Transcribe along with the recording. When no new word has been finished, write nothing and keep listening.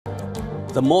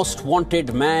The most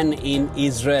wanted man in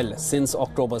Israel since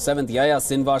October 7th, Yahya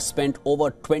Sinwar spent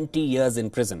over 20 years in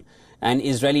prison. An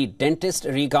Israeli dentist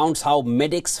recounts how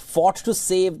medics fought to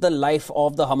save the life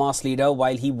of the Hamas leader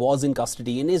while he was in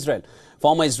custody in Israel.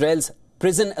 Former Israel's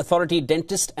prison authority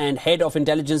dentist and head of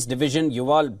intelligence division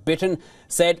Yuval Bitton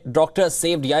said doctors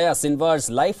saved Yahya Sinwar's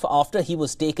life after he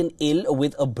was taken ill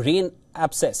with a brain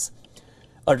abscess,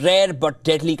 a rare but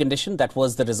deadly condition that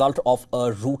was the result of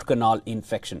a root canal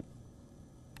infection.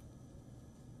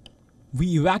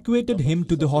 We evacuated him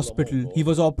to the hospital. He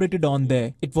was operated on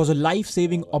there. It was a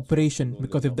life-saving operation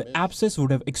because if the abscess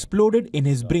would have exploded in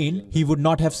his brain, he would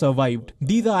not have survived.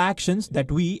 These are actions that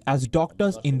we, as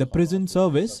doctors in the prison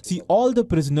service, see all the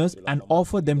prisoners and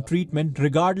offer them treatment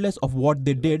regardless of what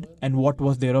they did and what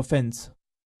was their offense.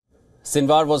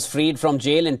 Sinwar was freed from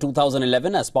jail in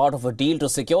 2011 as part of a deal to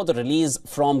secure the release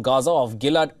from Gaza of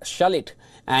Gilad Shalit,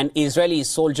 an Israeli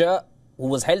soldier who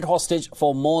was held hostage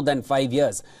for more than 5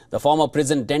 years. The former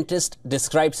prison dentist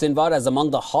described Sinwar as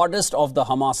among the hardest of the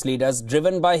Hamas leaders,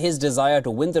 driven by his desire to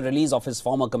win the release of his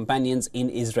former companions in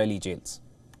Israeli jails.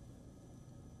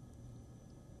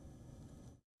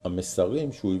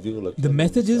 The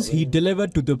messages he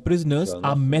delivered to the prisoners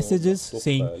are messages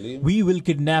saying, "We will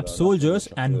kidnap soldiers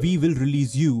and we will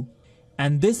release you."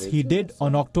 And this he did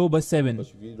on October 7.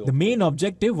 The main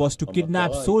objective was to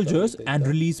kidnap soldiers and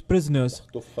release prisoners.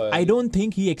 I don't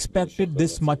think he expected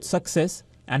this much success,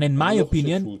 and in my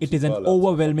opinion, it is an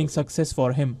overwhelming success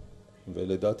for him.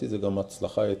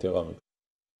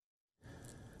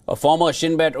 A former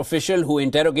Shin Bet official who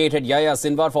interrogated Yahya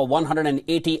Sinwar for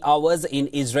 180 hours in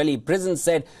Israeli prison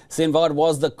said Sinwar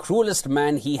was the cruelest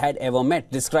man he had ever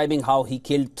met, describing how he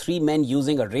killed 3 men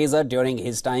using a razor during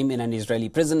his time in an Israeli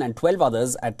prison and 12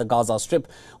 others at the Gaza Strip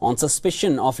on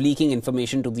suspicion of leaking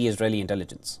information to the Israeli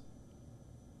intelligence.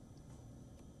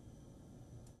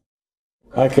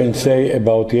 I can say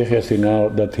about Yahya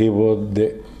Sinwar that he was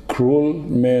the cruel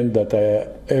man that I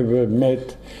ever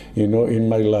met, in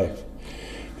my life.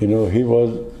 He was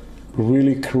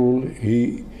really cruel.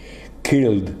 He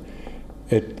killed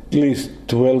at least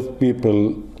 12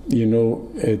 people,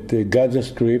 at the Gaza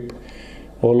Strip.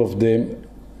 All of them,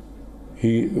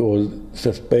 he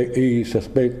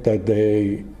suspected that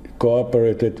they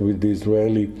cooperated with the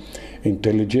Israeli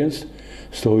intelligence.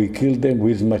 So he killed them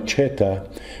with machete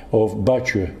of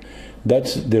butcher.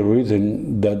 That's the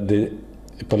reason that the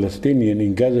Palestinian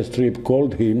in Gaza Strip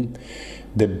called him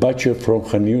the butcher from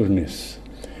Khan Yunis.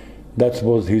 That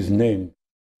was his name.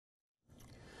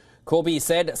 Kobi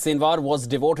said Sinwar was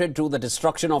devoted to the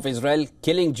destruction of Israel,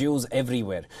 killing Jews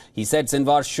everywhere. He said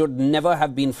Sinwar should never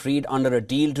have been freed under a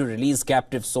deal to release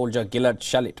captive soldier Gilad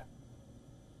Shalit.